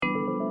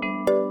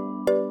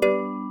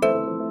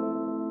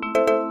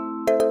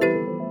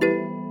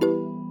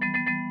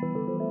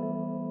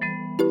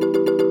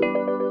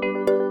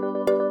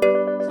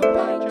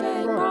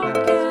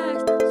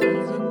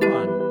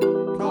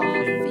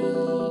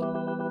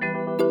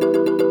Hello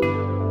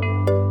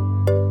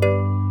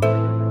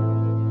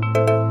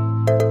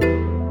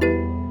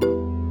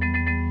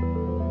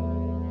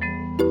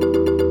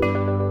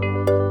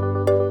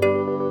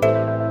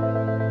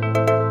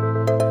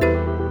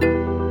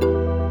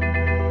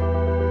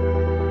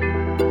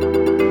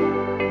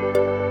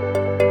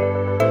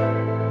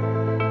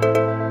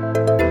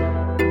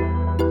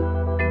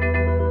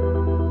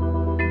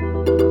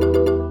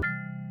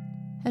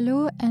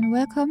and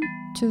welcome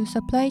to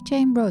Supply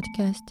Chain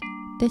Broadcast.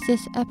 This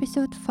is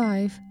episode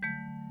 5.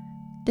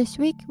 This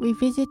week we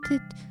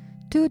visited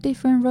 2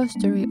 different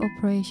roastery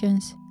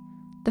operations.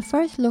 The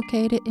first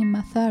located in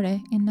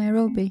Mathare in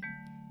Nairobi.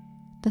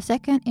 The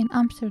second in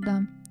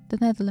Amsterdam, the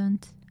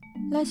Netherlands.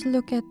 Let's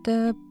look at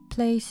the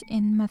place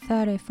in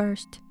Mathare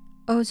first.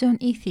 Ozone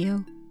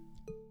Ethio.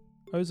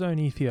 Ozone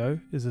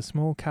Ethio is a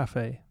small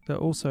cafe that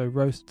also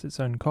roasts its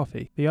own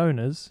coffee. The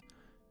owners,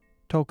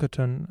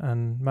 Tolkatun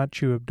and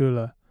Machu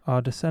Abdullah,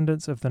 are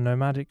descendants of the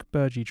nomadic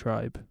Burji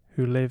tribe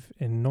who live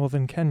in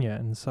northern Kenya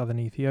and southern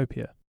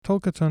Ethiopia.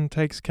 Tolkatun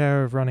takes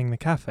care of running the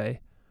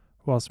cafe,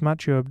 whilst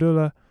Machu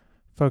Abdullah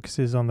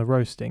focuses on the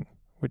roasting,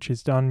 which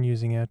is done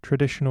using a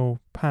traditional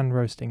pan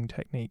roasting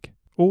technique.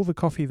 All the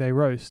coffee they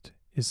roast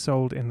is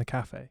sold in the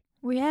cafe.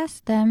 We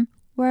asked them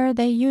where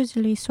they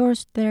usually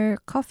source their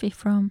coffee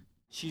from.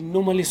 She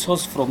normally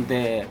sources from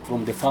the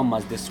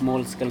farmers, the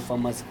small scale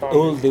farmers,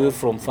 all the way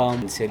from farm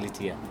and sell it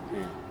here.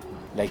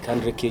 Like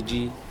 100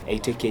 kg,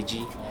 80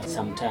 kg.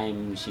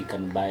 Sometimes she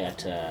can buy at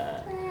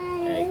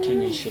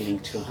Kenyan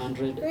shilling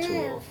 200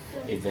 to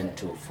even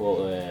to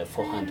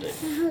 400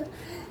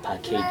 per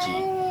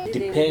kg.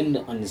 Depend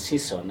on the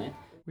season.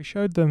 We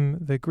showed them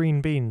the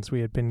green beans we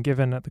had been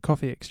given at the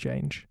coffee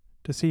exchange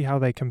to see how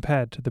they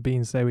compared to the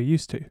beans they were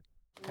used to.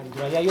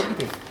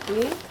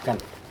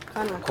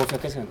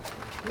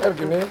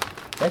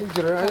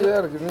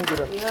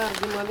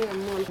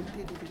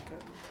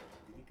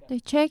 They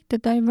checked the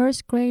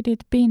diverse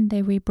graded bean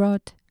that we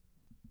brought.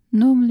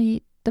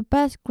 Normally, the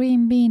best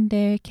green bean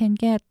they can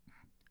get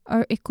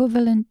are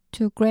equivalent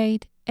to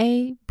grade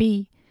A,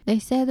 B. They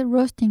said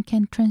roasting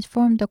can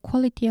transform the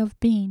quality of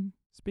bean.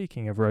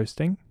 Speaking of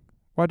roasting,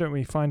 why don't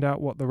we find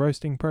out what the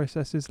roasting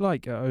process is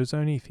like at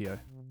Ozone Ethio?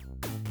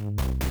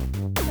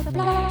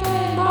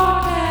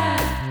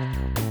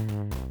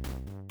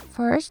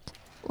 First,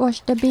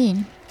 wash the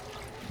bean.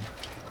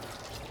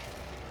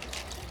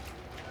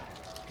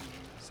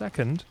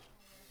 Second,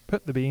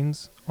 put the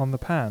beans on the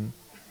pan,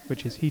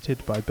 which is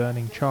heated by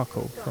burning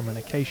charcoal from an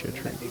acacia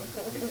tree.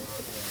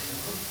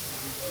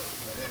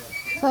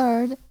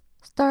 Third,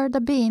 stir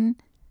the bean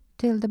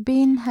till the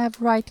bean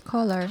have right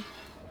color.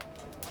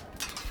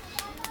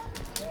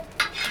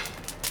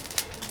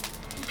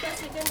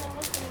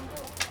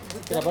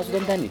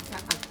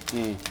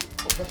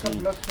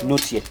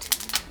 Not yet.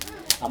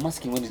 I'm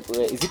asking when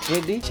is it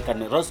ready? She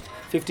can roast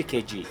 50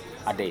 kg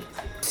a day.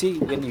 See,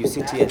 when you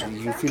sit here,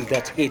 you feel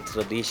that heat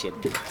radiation.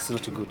 It's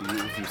not good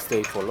if you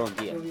stay for long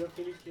here.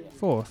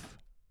 Fourth,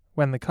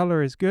 when the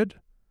colour is good,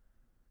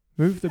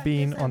 move the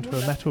bean onto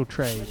a metal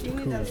tray to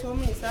cool.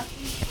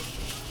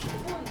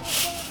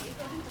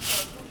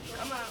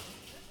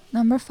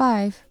 Number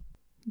 5.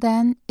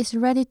 Then it's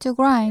ready to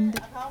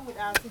grind.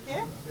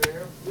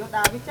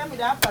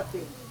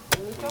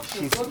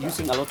 She's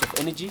using a lot of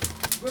energy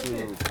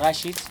to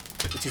crush it.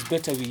 It is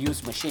better we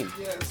use machine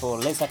for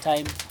lesser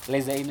time,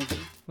 lesser energy.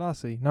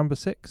 Lastly, number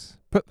 6,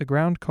 put the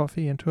ground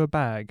coffee into a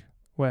bag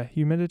where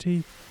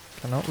humidity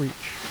cannot reach.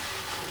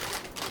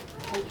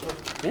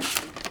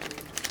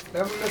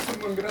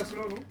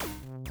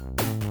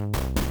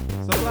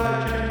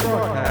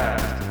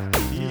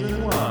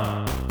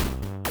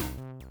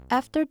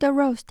 After the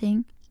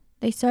roasting,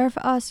 they serve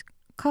us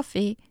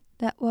coffee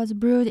that was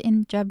brewed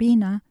in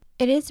Jabina.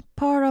 It is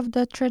part of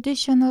the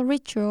traditional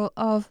ritual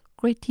of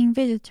greeting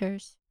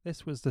visitors.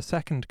 This was the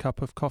second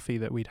cup of coffee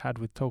that we'd had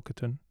with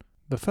Tolkatun.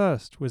 The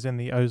first was in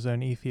the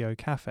Ozone Ethio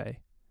cafe,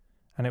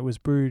 and it was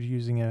brewed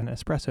using an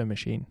espresso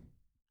machine.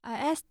 I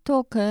asked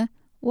Tolka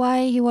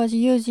why he was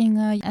using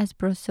an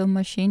espresso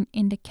machine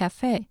in the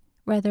cafe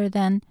rather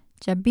than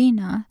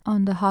Jabina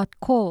on the hot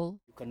coal.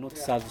 You cannot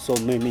serve so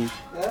many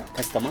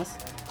customers.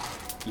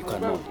 You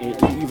cannot.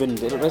 Even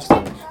the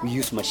restaurant, we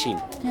use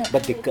machine. Yeah.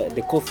 But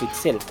the coffee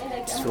itself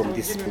is from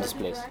this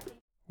place.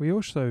 We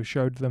also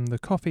showed them the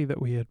coffee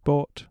that we had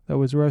bought that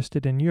was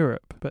roasted in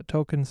Europe, but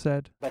Tolkien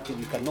said, but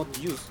you cannot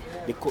use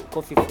the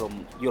coffee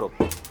from Europe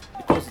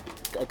because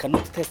it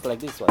cannot taste like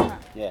this one.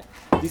 Yeah,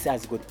 this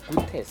has got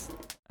good taste.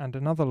 And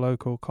another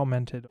local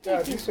commented,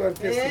 yeah, this one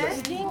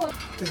tastes like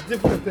it's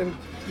different than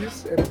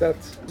this and that.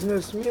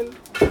 There's no smell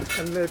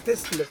and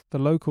tasteless. The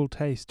local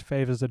taste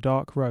favours a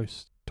dark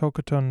roast.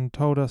 Tolkatun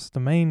told us the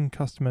main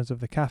customers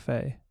of the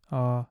cafe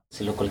are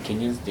the local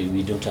Kenyans.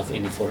 We don't have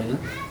any foreigner.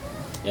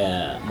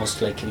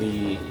 Most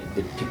likely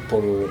the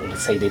people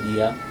resided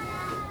here,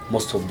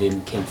 most of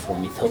them came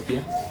from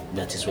Ethiopia.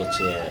 That is what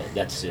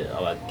that's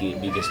our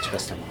biggest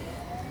customer.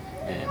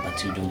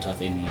 But we don't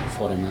have any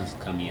foreigners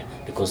come here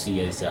because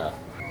here is a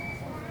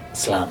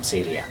slums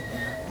area.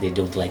 They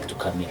don't like to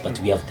come here, but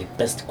we have the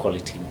best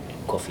quality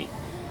coffee.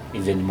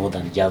 even more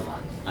than Java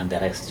and the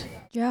rest.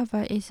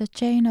 Java is a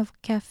chain of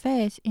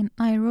cafes in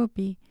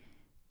Nairobi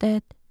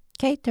that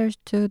caters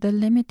to the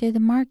limited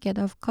market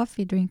of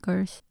coffee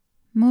drinkers,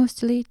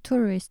 mostly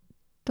tourists.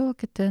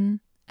 Tolkien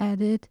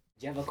added,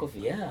 Java coffee,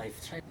 yeah, I've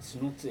tried. It's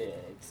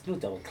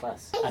not our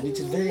class, and it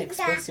is very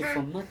expensive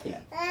from nothing.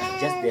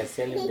 Just they're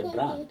selling the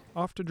brand.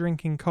 After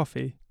drinking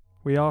coffee,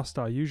 we asked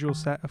our usual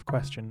set of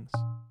questions.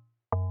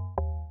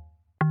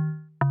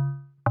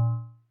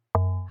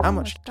 How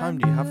much time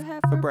do you have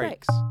for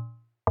breaks?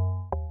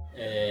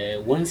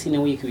 Once in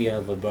a week we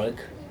have a break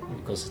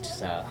because it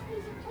is a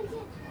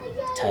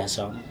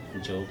tiresome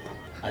job,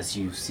 as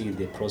you see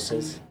the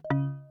process.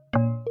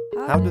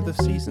 How do the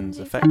seasons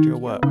affect your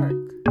work?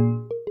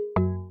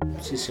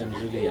 Seasons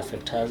really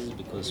affect us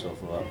because of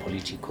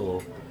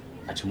political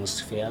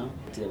atmosphere.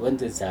 When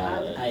there's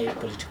a high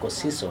political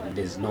season,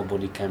 there's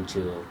nobody come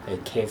to a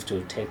cave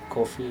to take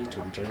coffee,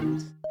 to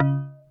drink.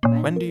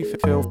 When do you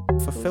feel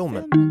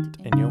fulfillment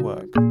in your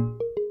work?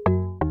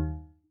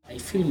 I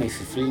feel my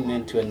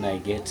fulfillment when I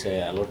get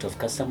a lot of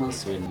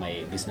customers, when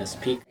my business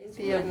peaks.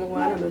 Okay,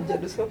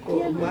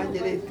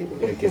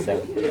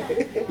 so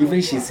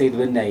even she said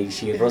when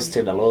she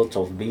roasted a lot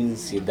of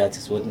beans, that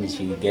is when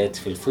she gets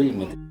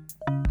fulfillment.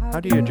 How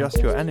do you adjust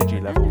your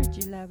energy level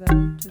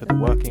to the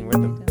working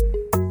rhythm?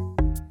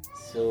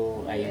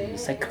 So I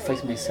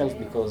sacrifice myself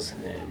because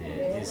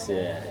it's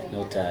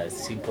not a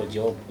simple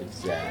job.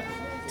 It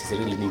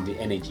really needs the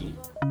energy.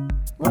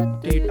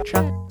 What do you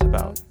chat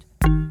about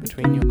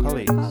between your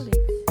colleagues?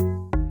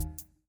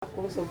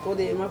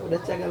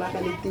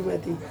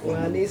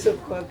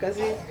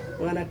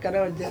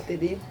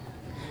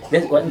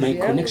 That's what my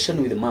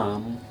connection with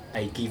mom.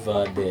 I give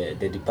her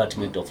the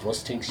department of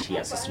roasting. She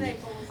assists me,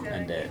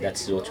 and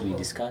that's what we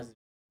discuss.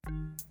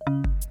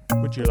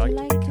 Would you like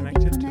to be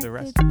connected to the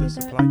rest of the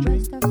supply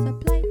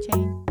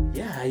chain?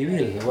 Yeah, I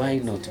will. Why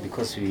not?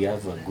 Because we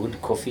have a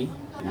good coffee.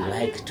 We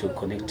like to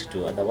connect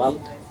to other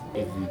world.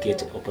 If we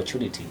get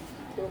opportunity,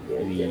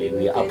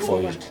 we are up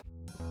for it.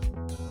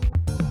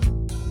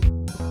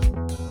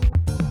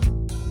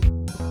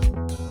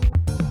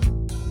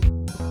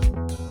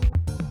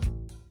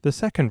 The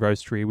second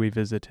roastery we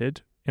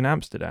visited in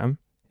Amsterdam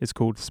is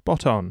called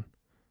Spot On,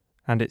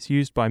 and it's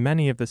used by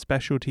many of the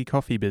specialty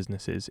coffee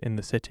businesses in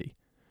the city.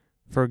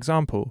 For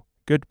example,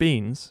 Good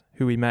Beans,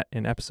 who we met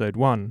in episode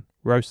 1,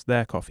 roast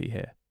their coffee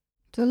here.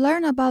 To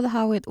learn about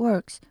how it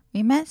works,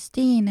 we met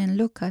Stean and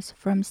Lucas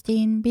from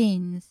Stean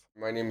Beans.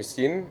 My name is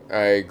Stean.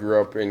 I grew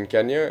up in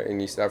Kenya,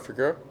 in East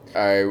Africa.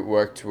 I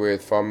worked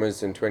with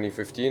farmers in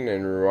 2015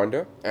 in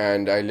Rwanda,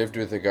 and I lived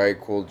with a guy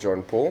called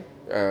John Paul.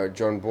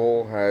 John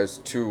Paul has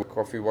 2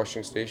 coffee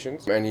washing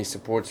stations, and he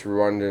supports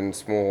Rwandan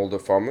smallholder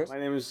farmers. My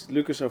name is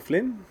Lucas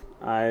O'Flynn.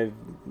 I've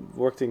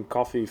worked in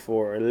coffee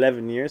for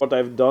 11 years. What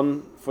I've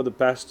done for the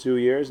past 2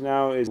 years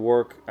now is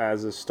work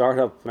as a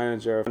startup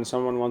manager. When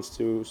someone wants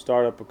to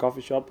start up a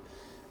coffee shop,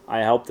 I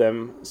help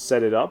them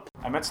set it up.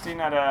 I met Stean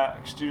at a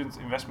student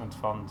investment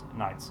fund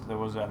night. There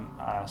was a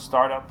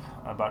startup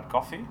about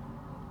coffee,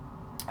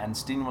 and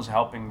Stean was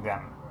helping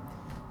them.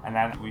 And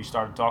then we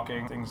started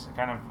talking. Things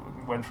kind of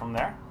went from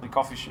there. The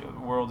coffee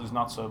world is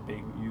not so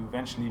big. You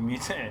eventually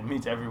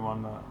meet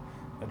everyone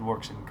that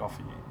works in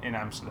coffee, in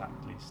Amsterdam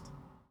at least.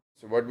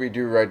 So what we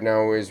do right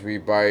now is we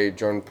buy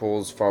John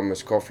Paul's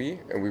farmer's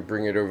coffee and we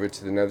bring it over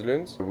to the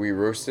Netherlands. We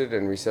roast it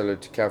and we sell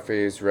it to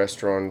cafes,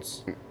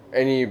 restaurants,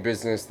 any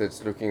business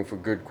that's looking for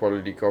good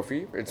quality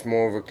coffee. It's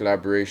more of a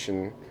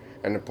collaboration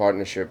and a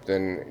partnership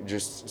than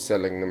just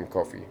selling them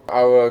coffee.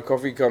 Our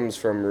coffee comes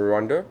from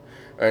Rwanda,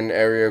 an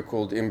area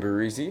called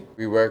Imberizi.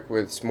 We work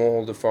with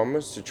smallholder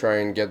farmers to try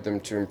and get them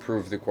to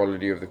improve the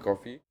quality of the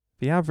coffee.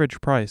 The average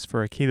price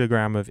for a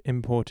kilogram of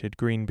imported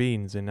green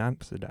beans in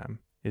Amsterdam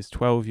is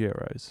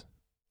 €12.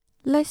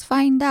 Let's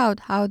find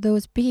out how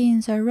those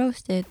beans are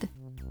roasted.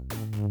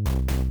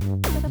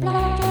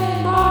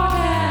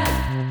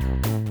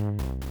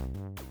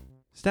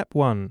 Step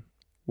 1.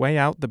 Weigh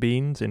out the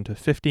beans into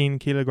 15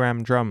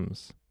 kilogram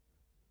drums.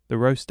 The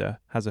roaster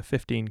has a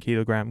 15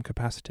 kilogram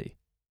capacity.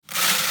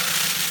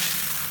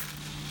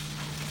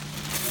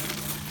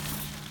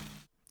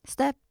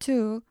 Step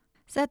 2.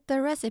 Set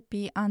the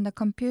recipe on the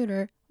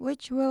computer,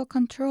 which will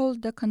control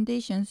the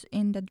conditions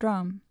in the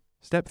drum.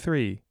 Step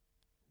 3.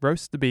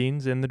 Roast the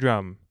beans in the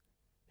drum.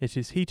 It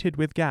is heated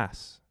with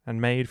gas and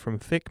made from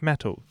thick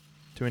metal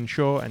to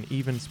ensure an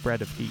even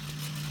spread of heat.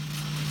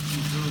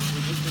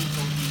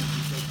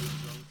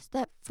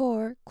 Step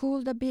 4.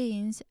 Cool the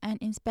beans and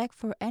inspect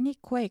for any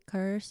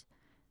quakers.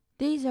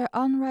 These are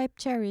unripe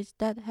cherries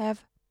that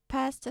have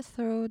passed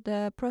through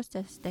the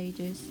process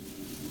stages.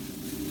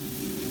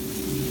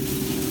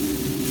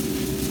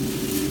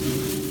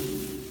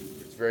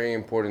 Very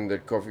important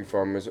that coffee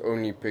farmers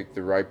only pick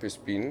the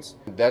ripest beans.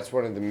 That's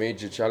one of the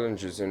major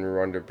challenges in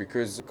Rwanda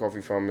because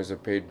coffee farmers are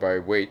paid by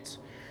weight.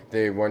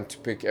 They want to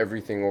pick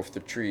everything off the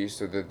tree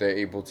so that they're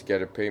able to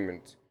get a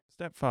payment.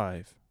 Step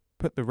 5.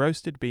 Put the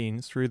roasted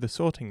beans through the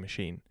sorting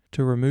machine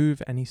to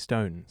remove any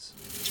stones.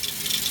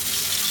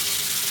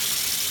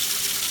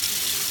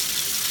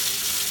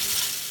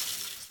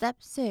 Step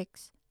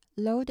 6.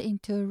 load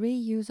into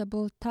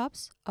reusable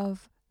tubs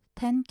of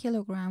 10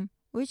 kg,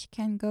 which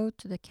can go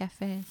to the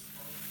cafes.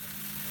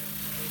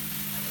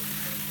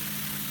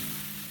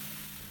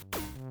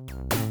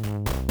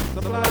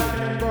 Supply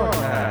Chain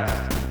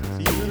Broadcast,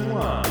 Season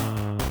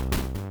 1.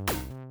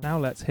 Now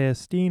let's hear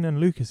Stean and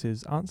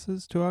Lucas's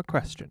answers to our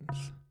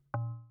questions.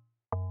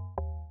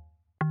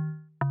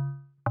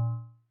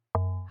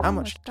 How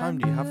much time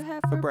do you have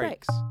for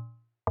breaks?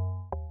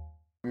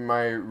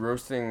 My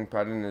roasting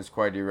pattern is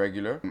quite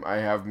irregular. I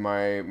have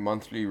my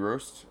monthly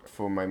roast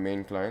for my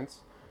main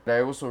clients.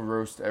 I also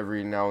roast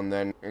every now and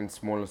then in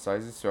smaller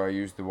sizes, so I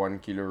use the 1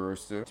 kilo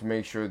roaster to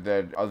make sure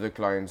that other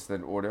clients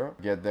that order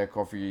get their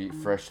coffee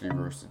freshly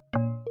roasted.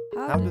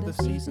 How do the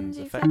seasons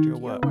affect your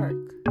work?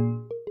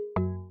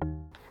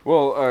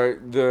 Well,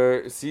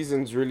 the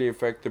seasons really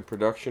affect the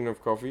production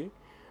of coffee.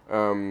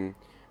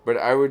 But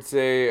I would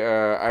say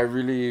I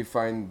really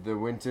find the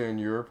winter in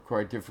Europe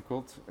quite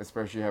difficult,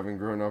 especially having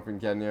grown up in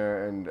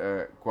Kenya and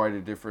quite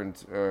a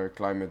different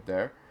climate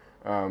there.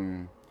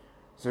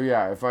 So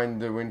yeah, I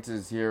find the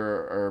winters here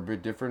are a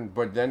bit different.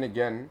 But then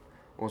again,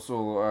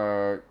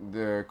 also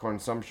the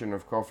consumption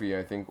of coffee,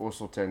 I think,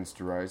 also tends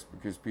to rise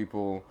because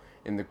people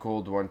in the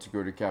cold want to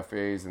go to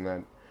cafes and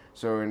that.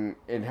 So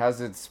it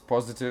has its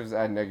positives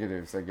and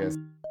negatives, I guess.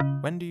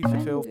 When do you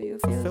feel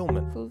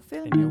fulfillment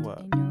in your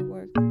work?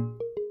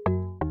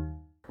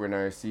 When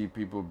I see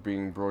people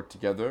being brought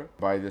together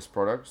by this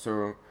product.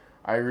 So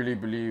I really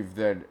believe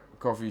that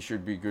coffee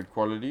should be good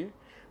quality,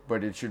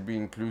 but it should be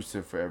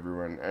inclusive for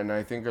everyone. And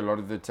I think a lot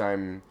of the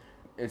time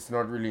it's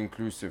not really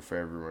inclusive for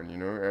everyone, you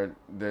know.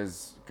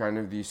 There's kind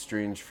of these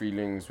strange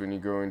feelings when you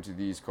go into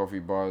these coffee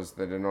bars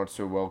that are not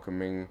so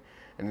welcoming,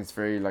 and it's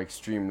very like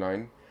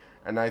streamlined.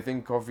 And I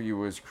think coffee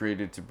was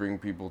created to bring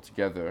people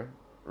together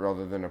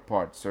rather than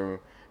apart. So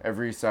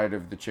every side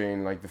of the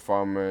chain, like the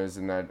farmers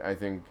and that, I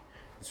think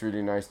it's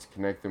really nice to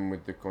connect them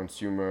with the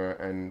consumer,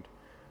 and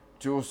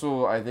to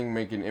also, I think,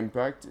 make an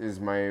impact is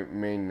my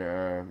main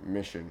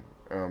mission.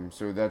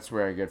 So that's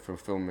where I get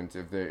fulfillment,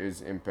 if there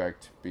is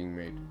impact being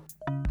made.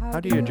 How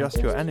do you adjust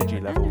your energy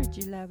level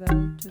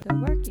to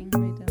the working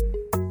rhythm?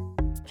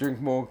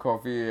 Drink more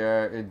coffee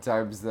in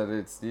times that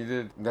it's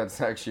needed. That's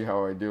actually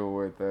how I deal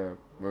with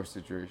most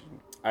situations.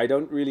 I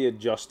don't really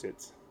adjust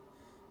it.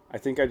 I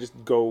think I just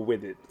go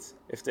with it.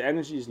 If the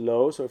energy is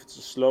low, so if it's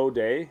a slow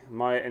day,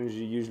 my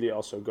energy usually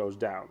also goes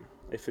down.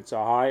 If it's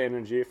a high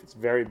energy, if it's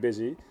very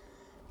busy,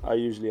 I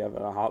usually have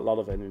a lot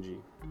of energy.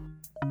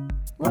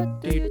 What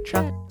do you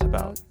chat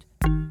about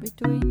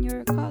between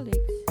your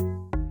colleagues?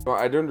 Well,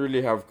 I don't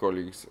really have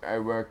colleagues. I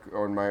work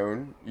on my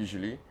own,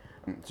 usually.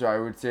 So I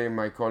would say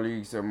my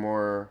colleagues are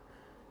more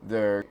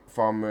the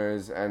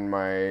farmers and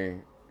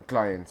my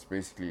clients,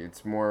 basically.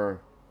 It's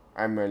more,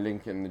 I'm a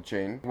link in the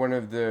chain. One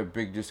of the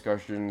big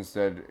discussions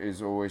that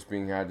is always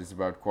being had is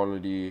about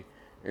quality,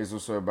 is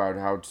also about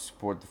how to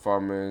support the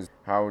farmers,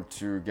 how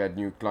to get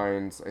new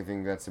clients. I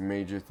think that's a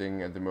major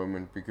thing at the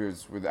moment,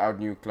 because without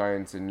new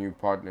clients and new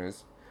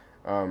partners,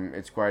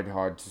 it's quite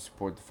hard to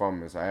support the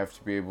farmers. I have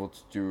to be able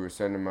to do a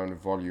certain amount of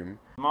volume.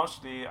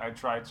 Mostly I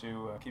try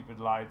to keep it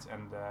light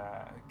and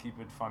keep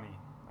it funny.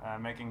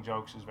 Making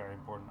jokes is very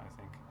important, I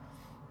think.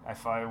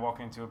 If I walk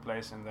into a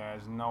place and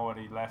there's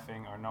nobody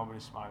laughing or nobody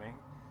smiling,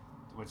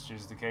 which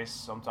is the case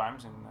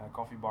sometimes in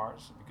coffee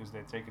bars because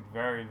they take it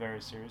very,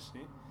 very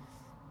seriously,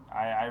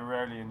 I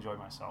rarely enjoy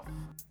myself.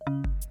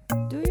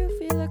 Do you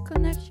feel a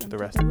connection to the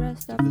rest of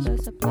the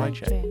supply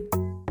chain?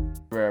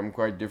 Where I'm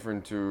quite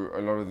different to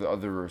a lot of the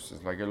other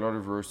roasters. Like a lot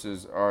of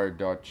roasters are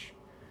Dutch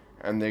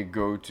and they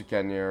go to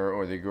Kenya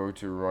or they go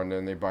to Rwanda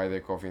and they buy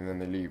their coffee and then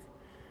they leave.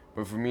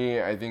 But for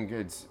me, I think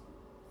that's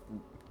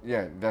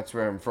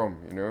where I'm from,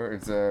 you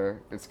know.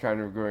 It's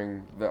kind of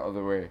going the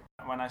other way.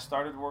 When I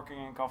started working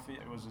in coffee,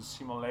 it was a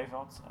Simon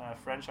Leveld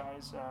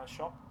franchise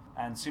shop.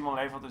 And Simon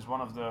Leveld is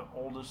one of the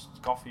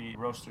oldest coffee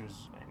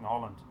roasters in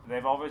Holland.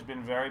 They've always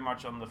been very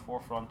much on the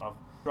forefront of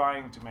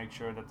trying to make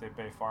sure that they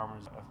pay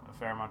farmers a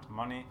fair amount of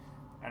money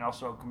and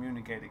also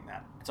communicating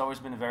that. It's always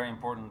been a very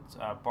important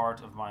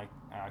part of my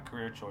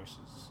career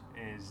choices,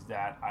 is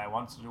that I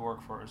wanted to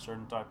work for a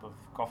certain type of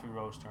coffee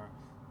roaster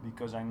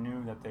because I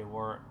knew that they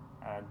were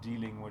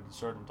dealing with a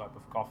certain type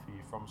of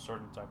coffee from a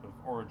certain type of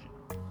origin.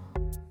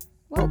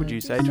 What would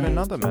you say to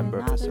another member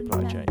of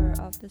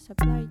the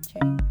supply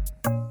chain?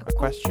 A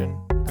question,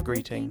 a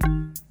greeting,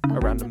 a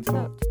random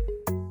thought.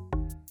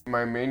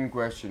 My main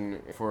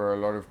question for a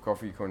lot of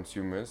coffee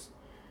consumers,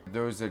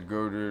 those that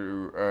go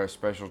to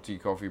specialty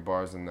coffee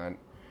bars and that,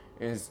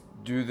 is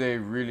do they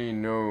really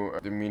know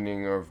the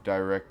meaning of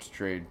direct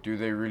trade? Do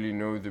they really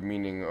know the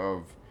meaning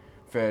of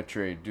fair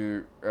trade?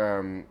 Do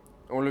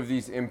all of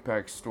these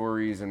impact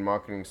stories and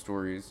marketing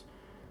stories,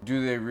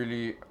 do they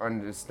really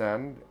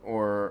understand,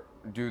 or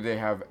do they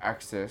have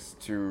access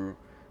to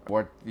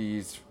what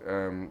these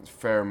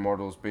fair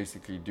models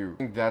basically do? I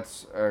think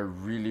that's a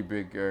really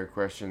big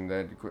question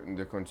that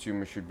the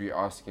consumer should be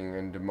asking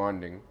and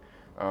demanding,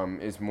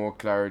 is more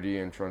clarity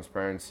and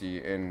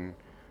transparency in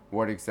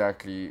what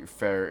exactly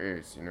fair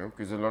is, you know?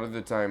 Because a lot of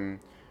the time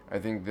I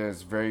think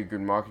there's very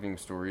good marketing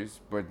stories,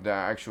 but the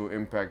actual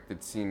impact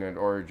that's seen at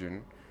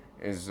origin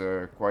is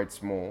quite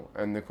small,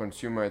 and the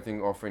consumer, I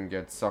think, often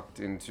gets sucked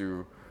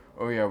into,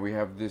 oh yeah, we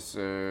have this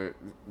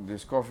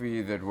this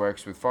coffee that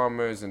works with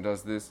farmers and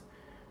does this,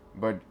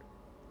 but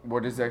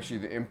what is actually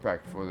the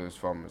impact for those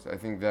farmers? I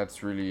think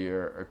that's really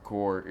a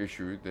core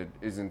issue that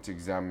isn't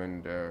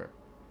examined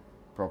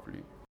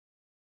properly.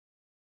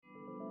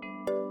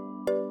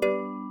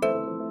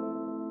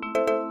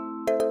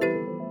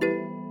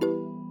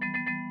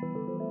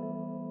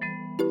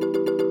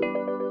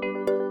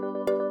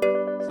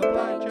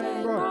 Supply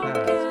Chain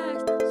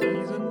Broadcast,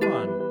 Season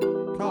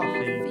 1,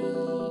 Coffee.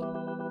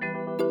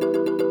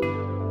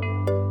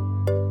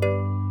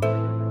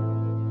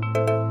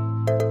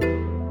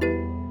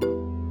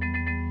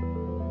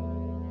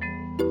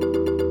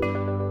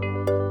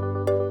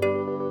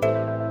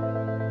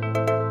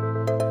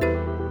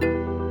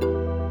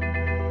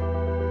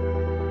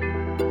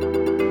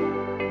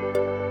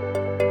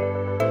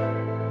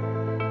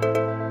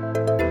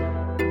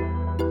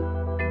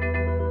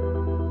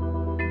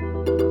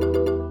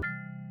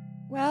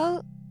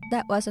 Well,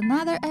 that was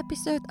another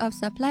episode of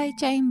Supply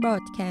Chain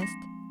Broadcast.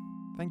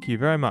 Thank you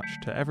very much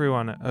to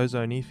everyone at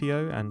Ozone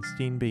Ethio and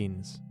Stean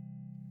Beans.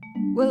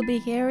 We'll be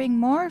hearing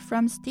more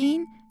from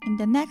Stean in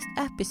the next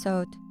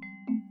episode.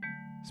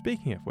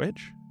 Speaking of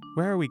which,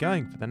 where are we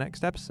going for the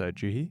next episode,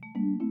 Juhi?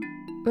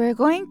 We're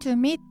going to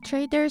meet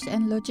traders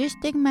and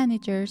logistic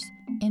managers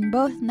in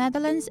both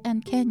Netherlands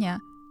and Kenya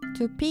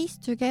to piece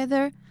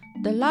together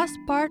the last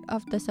part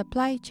of the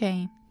supply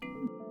chain.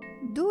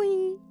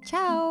 Doei,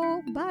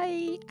 ciao,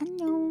 bye,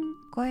 annyeong,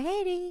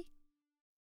 kwaheri.